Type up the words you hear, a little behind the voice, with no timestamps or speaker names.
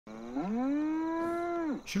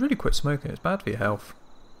You should really quit smoking, it's bad for your health.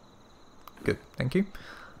 Good, thank you.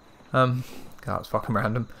 God, that was fucking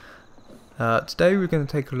random. Today we're going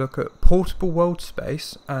to take a look at portable world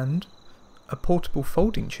space and a portable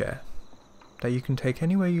folding chair that you can take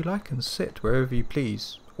anywhere you like and sit wherever you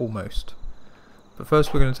please, almost. But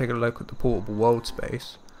first we're going to take a look at the portable world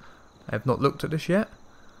space. I have not looked at this yet,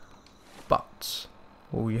 but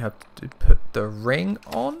all you have to put the ring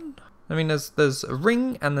on. I mean, there's a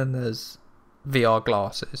ring and then there's VR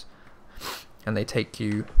glasses, and they take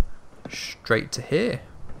you straight to here.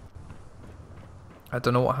 I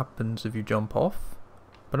don't know what happens if you jump off,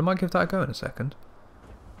 but I might give that a go in a second.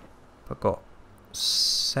 I've got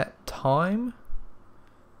set time.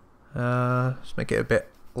 Let's make it a bit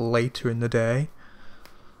later in the day,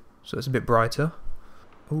 so it's a bit brighter.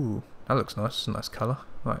 Ooh, that looks nice. It's a nice colour.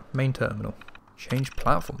 Right, main terminal. Change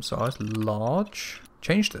platform size, large.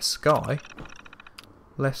 Change the sky.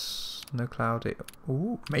 Less, no cloudy.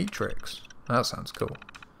 Ooh, matrix. That sounds cool.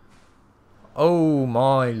 Oh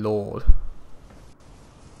my lord.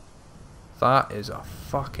 That is a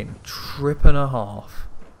fucking trip and a half.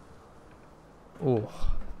 Oh,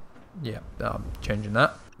 yeah, I'm changing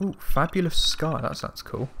that. Ooh, fabulous sky. That sounds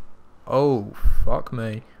cool. Oh, fuck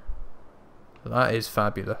me. That is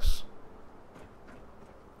fabulous.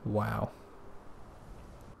 Wow.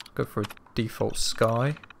 Go for a default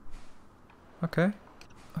sky. Okay.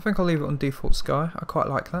 I think I'll leave it on default sky. I quite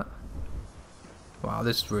like that. Wow,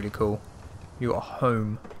 this is really cool. You are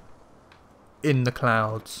home in the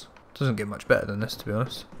clouds. Doesn't get much better than this, to be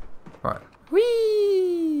honest. Right.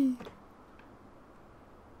 Whee!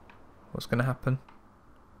 What's going to happen?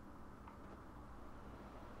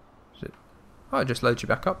 Is it? Oh, it just loads you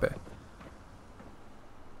back up here.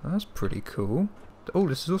 That's pretty cool. Oh,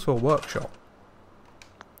 this is also a workshop.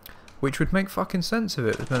 Which would make fucking sense if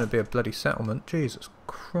it was meant to be a bloody settlement. Jesus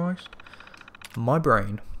Christ. My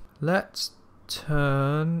brain. Let's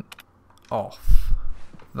turn off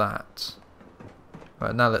that.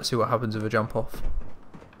 Right, now let's see what happens if I jump off.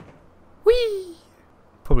 Whee!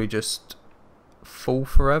 Probably just fall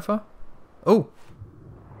forever. Oh!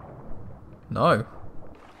 No.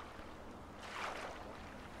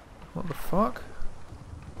 What the fuck?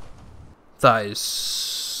 That is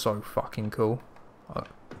so fucking cool.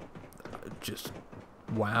 Just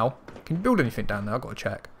wow. Can you build anything down there? I've got to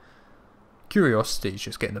check. Curiosity is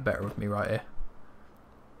just getting the better of me right here.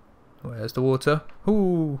 Where's the water?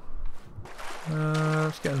 Ooh.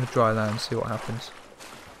 Let's get in the dry land and see what happens.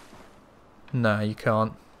 No, you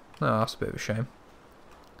can't. No, that's a bit of a shame.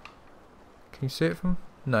 Can you see it from?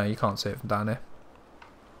 No, you can't see it from down here.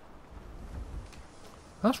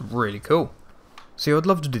 That's really cool. See, I'd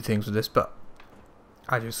love to do things with this, but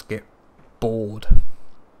I just get bored.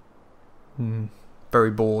 Very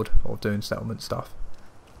bored of doing settlement stuff.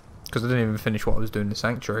 Because I didn't even finish what I was doing in the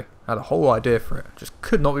sanctuary. I had a whole idea for it. Just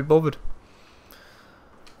could not be bothered.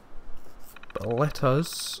 But let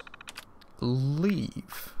us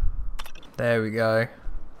leave. There we go.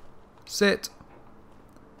 Sit.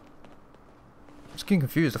 I'm just getting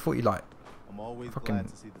confused. I thought you like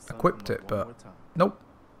fucking equipped it, but nope.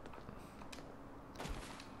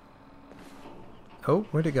 Oh,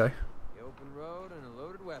 where'd it go?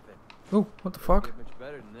 Oh, what the fuck?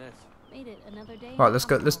 Right, let's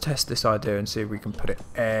go. Let's test this idea and see if we can put it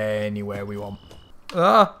anywhere we want.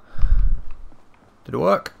 Ah! Did it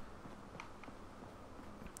work?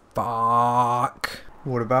 Fuck!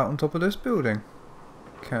 What about on top of this building?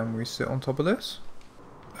 Can we sit on top of this?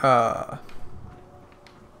 Not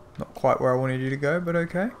quite where I wanted you to go, but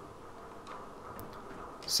okay.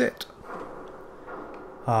 Sit.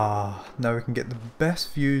 Ah, now we can get the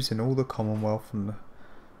best views in all the Commonwealth from the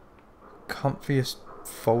comfiest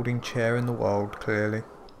folding chair in the world, clearly.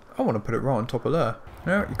 I want to put it right on top of there.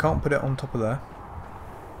 No, you can't put it on top of there.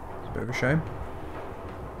 It's a bit of a shame.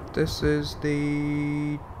 This is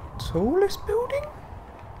the tallest building,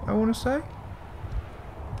 I want to say.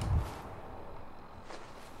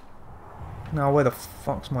 Now, where the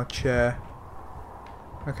fuck's my chair?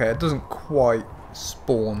 Okay, it doesn't quite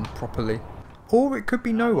spawn properly. Or it could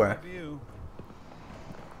be nowhere.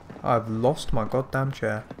 I've lost my goddamn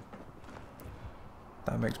chair.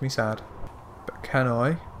 That makes me sad. But can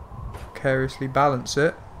I precariously balance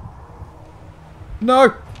it?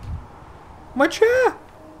 No! My chair!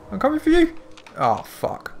 I'm coming for you! Oh,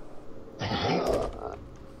 fuck.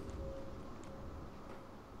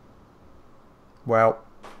 Well,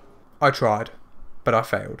 I tried, but I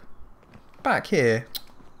failed. Back here.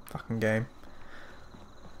 Fucking game.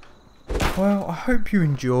 Well, I hope you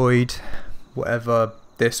enjoyed whatever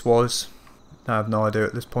this was. I have no idea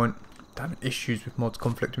at this point. Damn issues with mods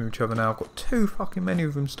conflicting with each other now. I've got too fucking many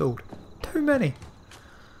of them installed. Too many.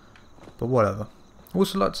 But whatever.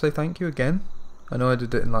 Also like to say thank you again. I know I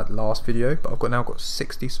did it in like the last video, but I've now got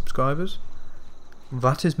 60 subscribers.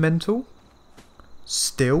 That is mental.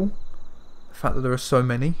 Still, the fact that there are so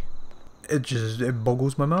many, it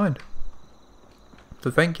boggles my mind.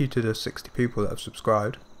 So thank you to the 60 people that have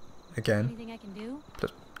subscribed. Again. Anything I can do?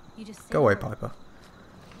 Just go away, Piper.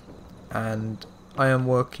 And I am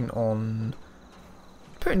working on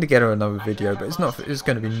putting together another video, but it's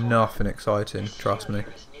going to be nothing exciting, trust me.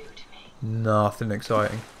 Nothing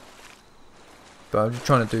exciting. But I'm just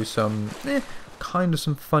trying to do some kind of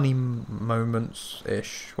some funny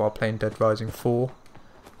moments-ish while playing Dead Rising 4.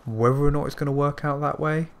 Whether or not it's going to work out that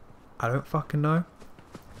way, I don't fucking know.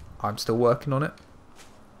 I'm still working on it.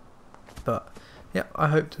 But yeah, I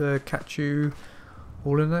hope to catch you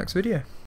all in the next video.